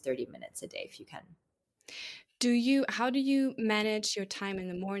at least 30 minutes a day if you can. How do you manage your time in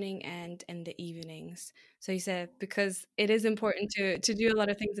the morning and in the evenings? So you said because it is important to do a lot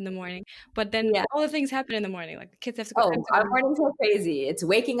of things in the morning, but then all the things happen in the morning, like the kids have to go. Our mornings are crazy. It's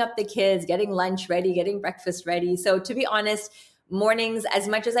waking up the kids, getting lunch ready, getting breakfast ready. So to be honest, mornings, as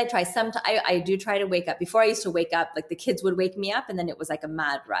much as I try, I do try to wake up. Before I used to wake up, like the kids would wake me up and then it was like a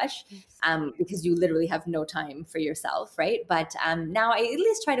mad rush because you literally have no time for yourself, right? But now I at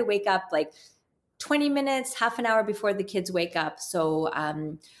least try to wake up like 20 minutes, half an hour before the kids wake up. So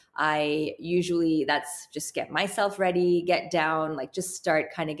I usually that's just get myself ready, get down, just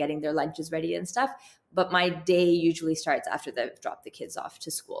start kind of getting their lunches ready and stuff. But my day usually starts after they've dropped the kids off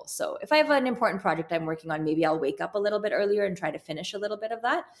to school. So if I have an important project I'm working on, maybe I'll wake up a little bit earlier and try to finish a little bit of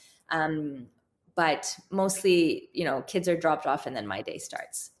that. But mostly, kids are dropped off and then my day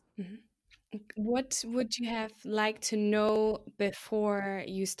starts. Mm-hmm. What would you have liked to know before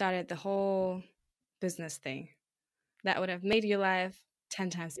you started the whole business thing that would have made your life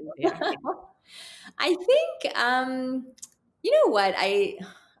 10 times easier? I think, you know what? I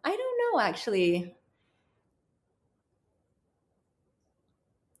don't know, actually.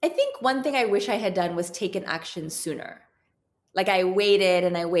 I think one thing I wish I had done was taken action sooner. I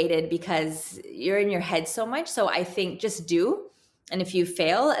waited because you're in your head so much. So I think just do. And if you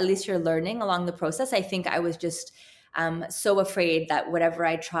fail, at least you're learning along the process. I think I was just so afraid that whatever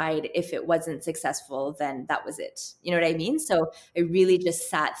I tried, if it wasn't successful, then that was it. You know what I mean? So I really just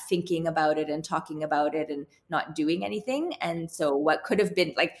sat thinking about it and talking about it and not doing anything. And so what could have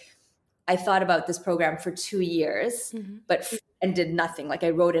been I thought about this program for 2 years, and did nothing. Like I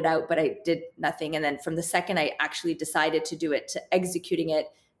wrote it out, but I did nothing. And then from the second I actually decided to do it, to executing it,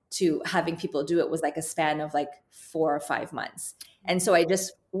 to having people do it, was like a span of like 4 or 5 months. And so I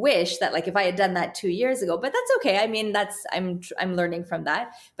just wish that like if I had done that 2 years ago, but that's okay. I mean, I'm learning from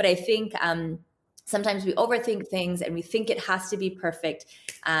that. But I think sometimes we overthink things and we think it has to be perfect.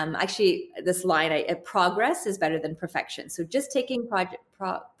 Actually, this line, progress is better than perfection. So just taking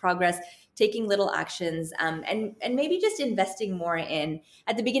progress, taking little actions, and maybe just investing more in.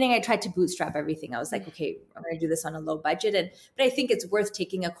 At the beginning, I tried to bootstrap everything. I was like, okay, I'm going to do this on a low budget, but I think it's worth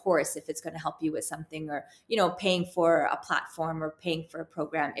taking a course if it's going to help you with something, or paying for a platform or paying for a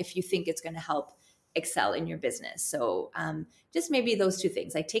program if you think it's going to help excel in your business. So just maybe those two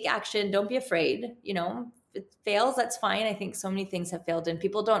things, like take action, don't be afraid. If it fails, that's fine. I think so many things have failed, and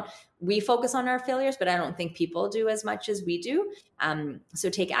we focus on our failures, but I don't think people do as much as we do. So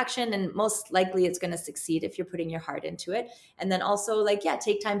take action, and most likely it's going to succeed if you're putting your heart into it. And then also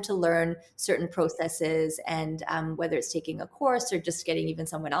take time to learn certain processes, and whether it's taking a course or just getting even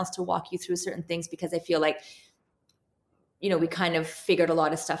someone else to walk you through certain things, because I feel like we kind of figured a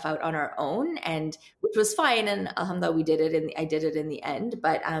lot of stuff out on our own, and which was fine. And alhamdulillah, I did it in the end.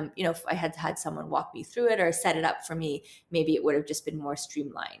 But, if I had had someone walk me through it or set it up for me, maybe it would have just been more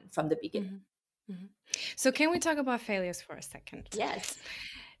streamlined from the beginning. So can we talk about failures for a second? Yes.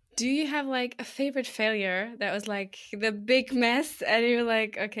 Do you have like a favorite failure that was like the big mess and you're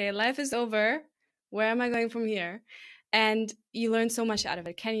like, okay, life is over. Where am I going from here? And you learned so much out of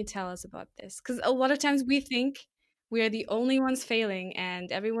it. Can you tell us about this? Because a lot of times we think we are the only ones failing and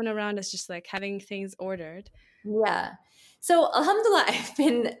everyone around us just like having things ordered. Yeah. So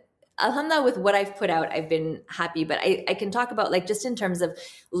alhamdulillah, with what I've put out, I've been happy, but I can talk about like just in terms of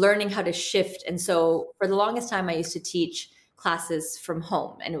learning how to shift. And so for the longest time, I used to teach classes from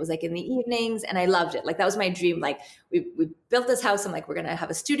home, and it was like in the evenings, and I loved it. Like that was my dream. Like we built this house. I'm like, we're going to have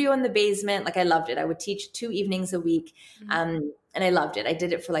a studio in the basement. Like I loved it. I would teach 2 evenings a week. And I loved it. I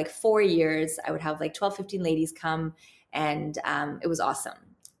did it for like 4 years. I would have like 12, 15 ladies come, and it was awesome.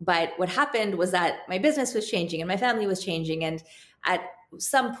 But what happened was that my business was changing and my family was changing. And at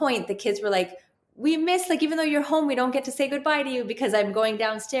some point, the kids were like, we miss, like, even though you're home, we don't get to say goodbye to you because I'm going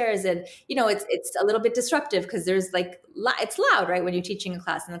downstairs. And, it's a little bit disruptive because there's like, it's loud, right? When you're teaching a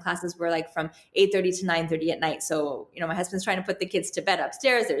class, and the classes were like from 8:30 to 9:30 at night. So, my husband's trying to put the kids to bed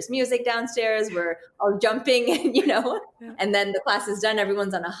upstairs. There's music downstairs. We're all jumping and, and then the class is done.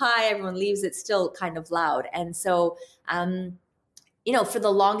 Everyone's on a high, everyone leaves. It's still kind of loud. And so, for the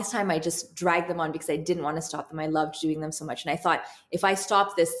longest time, I just dragged them on because I didn't want to stop them. I loved doing them so much. And I thought, if I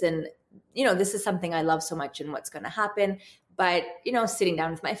stop this, then, this is something I love so much, and what's going to happen. But, sitting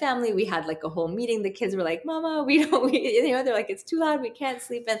down with my family, we had like a whole meeting. The kids were like, Mama, they're like, it's too loud. We can't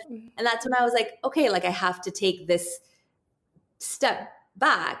sleep. And that's when I was like, okay, like I have to take this step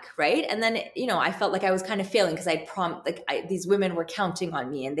back, right? And then I felt like I was kind of failing because these women were counting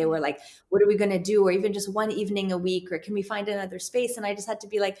on me, and they were like, what are we going to do? Or even just one evening a week, or can we find another space? And I just had to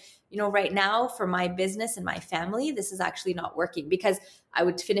be like, right now for my business and my family, this is actually not working, because I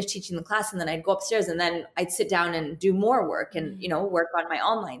would finish teaching the class and then I'd go upstairs and then I'd sit down and do more work and work on my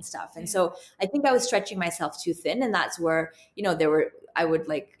online stuff. And so I think I was stretching myself too thin, and that's where I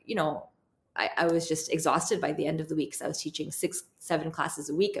was just exhausted by the end of the week, because I was teaching 6-7 classes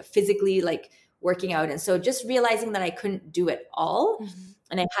a week, physically like working out. And so just realizing that I couldn't do it all,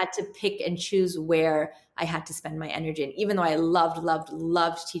 and I had to pick and choose where I had to spend my energy. And even though I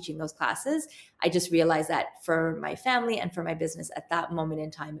loved teaching those classes, I just realized that for my family and for my business at that moment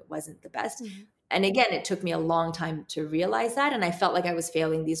in time, it wasn't the best. And again, it took me a long time to realize that. And I felt like I was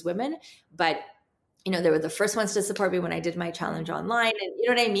failing these women, but they were the first ones to support me when I did my challenge online. And you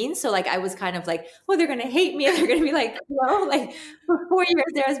know what I mean? So like, I was kind of like, oh, they're going to hate me. And they're going to be like, like for 4 years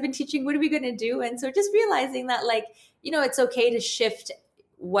there has been teaching. What are we going to do? And so just realizing that like, it's okay to shift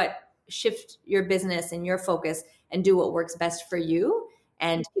your business and your focus and do what works best for you.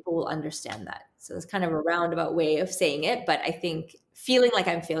 And people will understand that. So it's kind of a roundabout way of saying it. But I think feeling like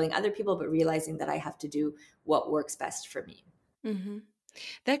I'm failing other people, but realizing that I have to do what works best for me.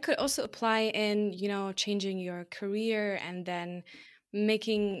 That could also apply in, changing your career and then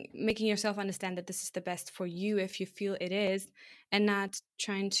making yourself understand that this is the best for you if you feel it is, and not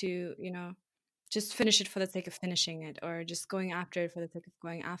trying to, just finish it for the sake of finishing it, or just going after it for the sake of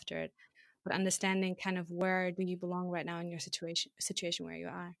going after it, but understanding kind of where do you belong right now in your situation where you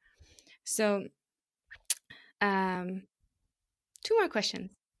are. So 2 more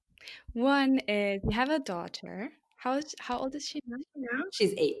questions. One is, you have a daughter. How old is she now?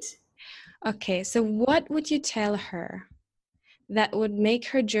 She's 8. Okay, so what would you tell her that would make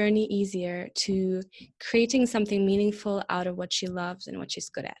her journey easier to creating something meaningful out of what she loves and what she's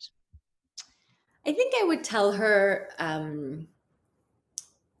good at? I think I would tell her,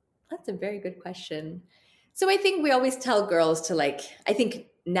 that's a very good question. So I think we always tell girls to like, I think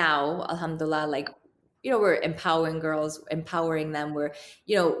now, alhamdulillah, like, we're empowering girls, empowering them. We're,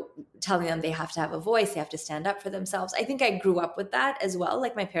 telling them they have to have a voice, they have to stand up for themselves. I think I grew up with that as well.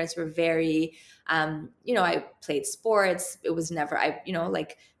 Like my parents were very, I played sports. It was never,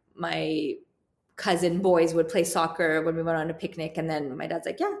 like my cousin boys would play soccer when we went on a picnic, and then my dad's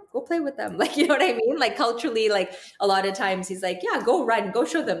like, yeah, go play with them. Like, you know what I mean? Like culturally, like a lot of times he's like, yeah, go run, go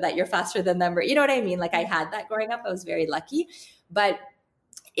show them that you're faster than them, or you know what I mean? Like I had that growing up. I was very lucky, but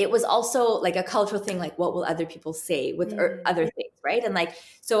it was also like a cultural thing, like what will other people say with other things, right? And like,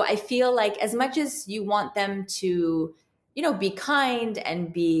 so I feel like as much as you want them to, be kind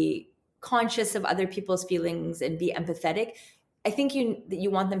and be conscious of other people's feelings and be empathetic, I think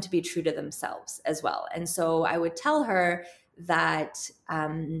you want them to be true to themselves as well. And so I would tell her that,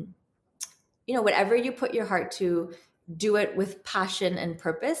 whatever you put your heart to, do it with passion and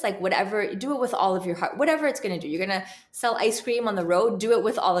purpose. Like whatever, do it with all of your heart, whatever it's going to do. You're going to sell ice cream on the road, do it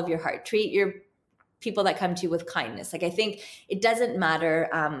with all of your heart. Treat your people that come to you with kindness. Like I think it doesn't matter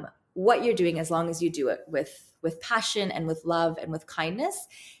what you're doing as long as you do it with passion and with love and with kindness.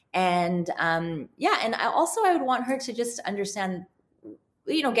 And and I would want her to just understand,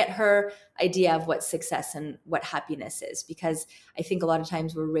 get her idea of what success and what happiness is, because I think a lot of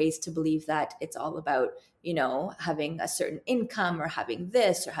times we're raised to believe that it's all about, having a certain income or having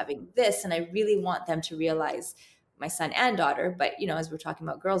this or having this. And I really want them to realize, my son and daughter, but as we're talking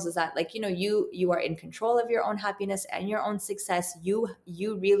about girls, is that like, you are in control of your own happiness and your own success. You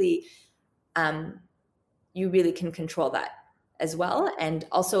really can control that as well. And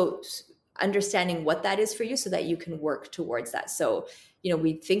also understanding what that is for you so that you can work towards that. So,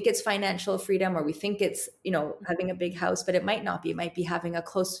 we think it's financial freedom, or we think it's, having a big house, but it might not be. It might be having a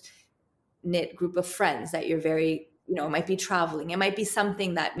close knit group of friends that you're very, it might be traveling. It might be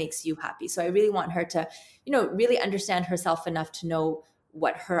something that makes you happy. So I really want her to, really understand herself enough to know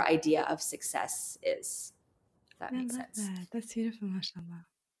what her idea of success is. If that makes sense. That's beautiful, mashallah.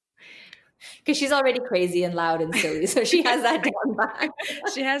 Because she's already crazy and loud and silly, so she has that down back.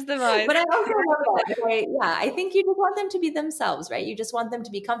 She has the voice. But I also love that. I think you just want them to be themselves, right? You just want them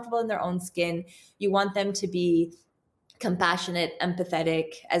to be comfortable in their own skin. You want them to be compassionate,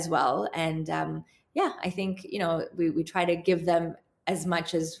 empathetic as well. And I think, we try to give them as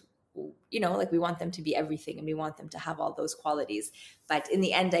much as, like we want them to be everything, and we want them to have all those qualities. But in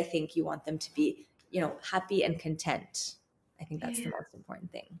the end, I think you want them to be, happy and content. I think that's the most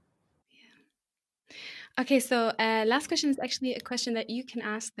important thing. Okay, so last question is actually a question that you can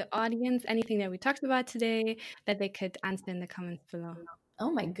ask the audience. Anything that we talked about today that they could answer in the comments below. Oh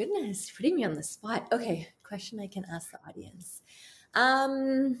my goodness, putting me on the spot. Okay, question I can ask the audience.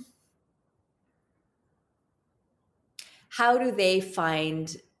 How do they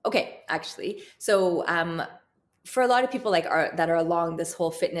find? Okay, actually, so for a lot of people that are along this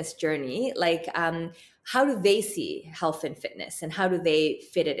whole fitness journey, how do they see health and fitness, and how do they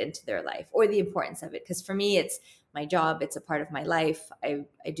fit it into their life, or the importance of it? Because for me, it's my job. It's a part of my life. I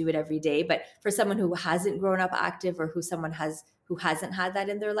do it every day. But for someone who hasn't grown up active, or who hasn't had that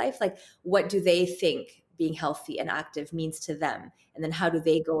in their life, like what do they think being healthy and active means to them? And then how do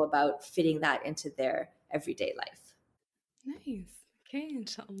they go about fitting that into their everyday life? Nice. Okay,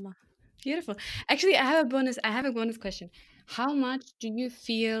 inshallah. Beautiful. Actually, I have a bonus question. How much do you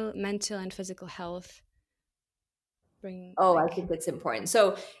feel mental and physical health bring? I think it's important.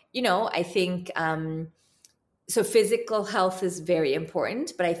 So, I think so physical health is very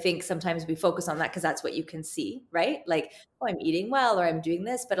important, but I think sometimes we focus on that because that's what you can see, right? Like, I'm eating well, or I'm doing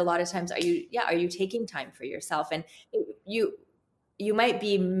this, but a lot of times are you taking time for yourself? And you might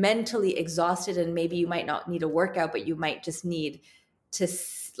be mentally exhausted, and maybe you might not need a workout, but you might just need to,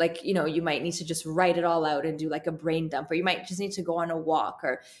 you might need to just write it all out and do like a brain dump, or you might just need to go on a walk,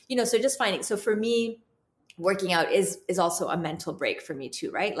 or, so just finding, so for me, working out is also a mental break for me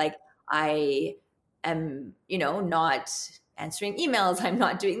too, right? Like I am, not answering emails. I'm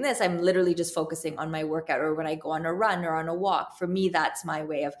not doing this. I'm literally just focusing on my workout, or when I go on a run or on a walk. For me, that's my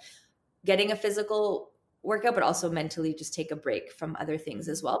way of getting a physical workout, but also mentally just take a break from other things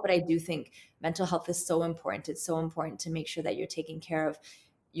as well. But I do think mental health is so important. It's so important to make sure that you're taking care of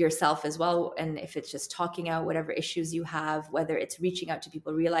yourself as well. And if it's just talking out whatever issues you have, whether it's reaching out to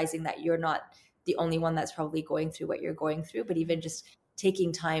people, realizing that you're not the only one that's probably going through what you're going through, but even just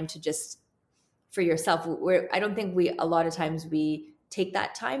taking time to just for yourself. I don't think a lot of times we take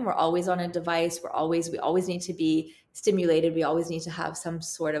that time. We're always on a device. We always need to be stimulated. We always need to have some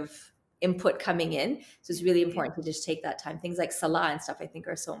sort of input coming in. So it's really important to just take that time. Things like Salah and stuff, I think,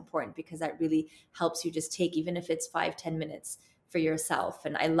 are so important because that really helps you just take, even if it's 5-10 minutes for yourself.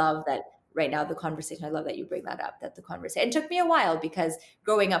 And I love that right now, the conversation, I love that you bring that up, that the conversation, it took me a while because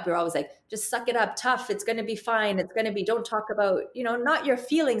growing up, we were always like, just suck it up, tough. It's going to be fine. It's going to be, don't talk about, not your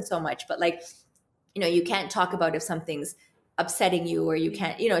feelings so much, but like, you can't talk about if something's upsetting you or you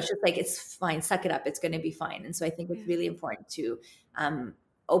can't, it's just like, it's fine, suck it up. It's going to be fine. And so I think it's really important to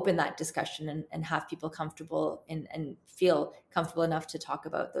open that discussion and have people comfortable and feel comfortable enough to talk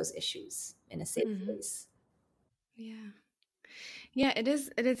about those issues in a safe place. Yeah, it is.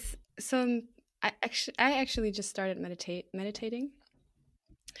 So I actually just started meditating.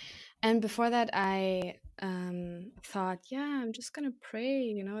 And before that, I thought, I'm just going to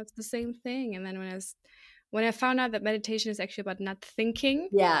pray, it's the same thing. And then when I found out that meditation is actually about not thinking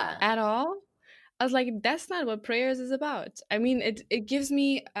at all, I was like, that's not what prayers is about. I mean, it gives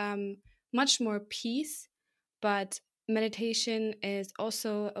me much more peace, but meditation is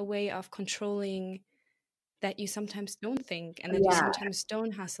also a way of controlling that you sometimes don't think and that you sometimes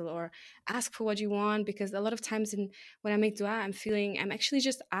don't hustle or ask for what you want, because a lot of times when I make dua, I'm actually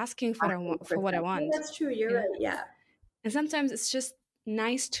just asking for what I want. That's true. You're right. Yeah. And sometimes it's just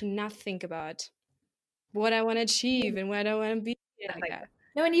nice to not think about what I want to achieve and what I want to be like that.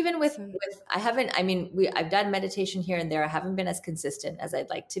 No, and even with I've done meditation here and there. I haven't been as consistent as I'd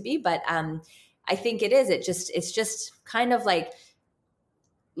like to be, but I think it's just kind of like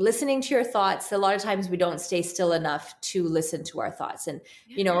listening to your thoughts. A lot of times we don't stay still enough to listen to our thoughts. And,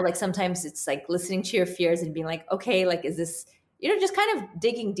 like sometimes it's like listening to your fears and being like, okay, like, is this, just kind of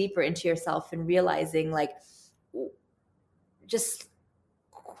digging deeper into yourself and realizing like, just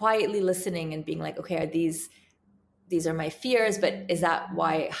quietly listening and being like, okay, are these are my fears, but is that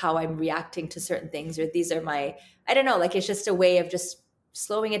how I'm reacting to certain things? Or these are I don't know, like, it's just a way of just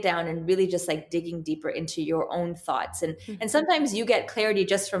slowing it down and really just like digging deeper into your own thoughts. And sometimes you get clarity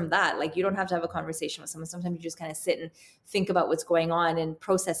just from that. Like, you don't have to have a conversation with someone. Sometimes you just kind of sit and think about what's going on and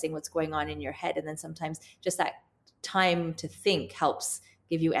processing what's going on in your head. And then sometimes just that time to think helps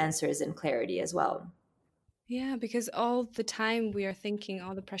give you answers and clarity as well. Yeah, because all the time we are thinking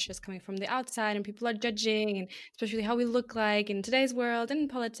all the pressure is coming from the outside and people are judging, and especially how we look like in today's world and in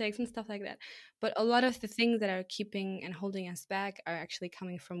politics and stuff like that. But a lot of the things that are keeping and holding us back are actually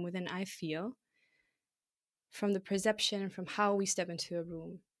coming from within, I feel, from the perception, from how we step into a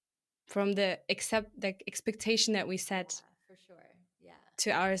room, from the expectation that we set for sure.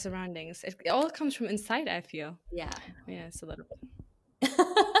 To our surroundings. It all comes from inside, I feel. Yeah, it's a little bit.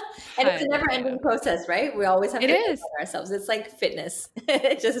 And it's a never-ending process, right? We always have to work on ourselves. It's like fitness.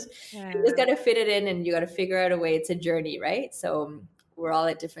 You just got to fit it in, and you got to figure out a way. It's a journey, right? So we're all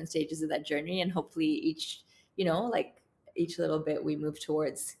at different stages of that journey, and hopefully each little bit we move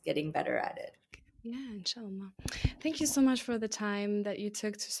towards getting better at it. Yeah, inshallah. Thank you so much for the time that you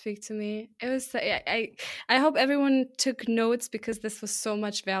took to speak to me. It was I hope everyone took notes, because this was so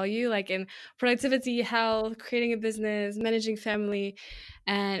much value, like in productivity, health, creating a business, managing family,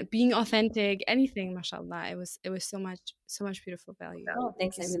 and being authentic, anything, mashallah. It was so much beautiful value. Oh,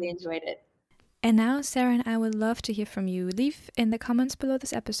 thanks. I really enjoyed it. And now, Sarah and I would love to hear from you. Leave in the comments below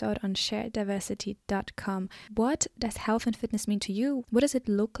this episode on shareddiversity.com. What does health and fitness mean to you? What does it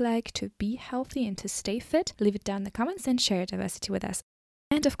look like to be healthy and to stay fit? Leave it down in the comments and share your diversity with us.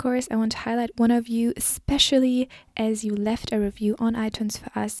 And of course, I want to highlight one of you, especially as you left a review on iTunes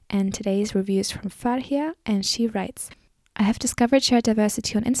for us. And today's review is from Farhia, and she writes, I have discovered Shared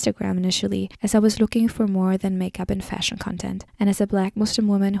Diversity on Instagram initially, as I was looking for more than makeup and fashion content. And as a Black Muslim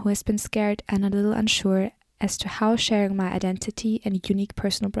woman who has been scared and a little unsure as to how sharing my identity and unique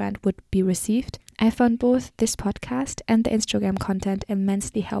personal brand would be received, I found both this podcast and the Instagram content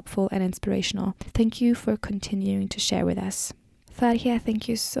immensely helpful and inspirational. Thank you for continuing to share with us. Farhia, thank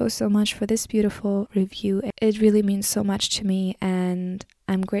you so much for this beautiful review. It really means so much to me, and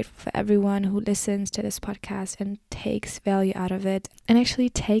I'm grateful for everyone who listens to this podcast and takes value out of it and actually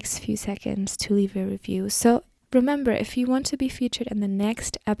takes a few seconds to leave a review. So remember, if you want to be featured in the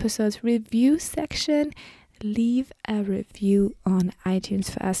next episode's review section, leave a review on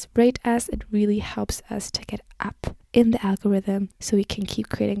iTunes for us. Rate us. It really helps us to get up in the algorithm so we can keep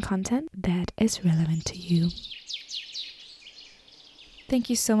creating content that is relevant to you. Thank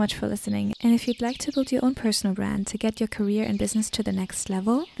you so much for listening. And if you'd like to build your own personal brand to get your career and business to the next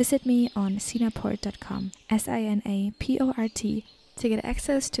level, visit me on sinaport.com, SINAPORT, to get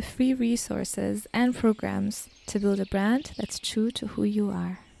access to free resources and programs to build a brand that's true to who you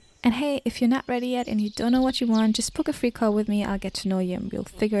are. And hey, if you're not ready yet and you don't know what you want, just book a free call with me. I'll get to know you and we'll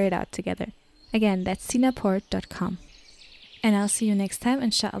figure it out together. Again, that's sinaport.com. And I'll see you next time,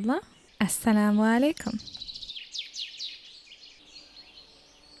 inshallah. Assalamu alaikum.